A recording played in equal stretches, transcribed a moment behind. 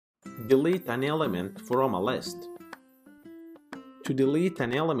Delete an element from a list. To delete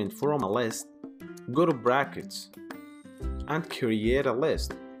an element from a list, go to brackets and create a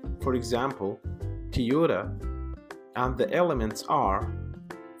list. For example, Toyota, and the elements are,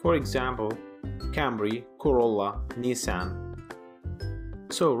 for example, Camry, Corolla, Nissan.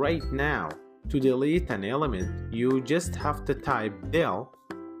 So right now, to delete an element, you just have to type del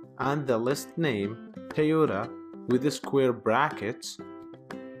and the list name Toyota with the square brackets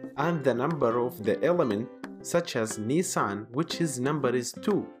and the number of the element, such as Nissan, which his number is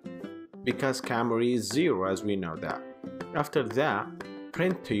 2 because Camry is 0, as we know that. After that,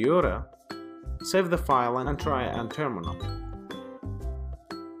 print Toyota, save the file and try on terminal.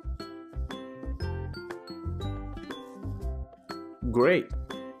 Great!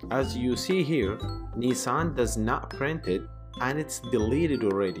 As you see here, Nissan does not print it and it's deleted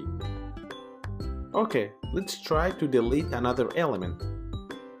already. Okay, let's try to delete another element.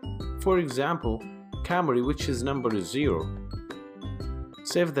 For example, Camry, which is number 0.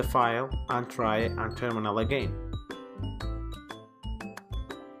 Save the file and try it on terminal again.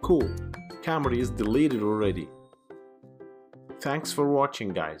 Cool, Camry is deleted already. Thanks for watching,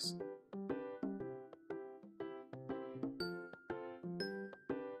 guys.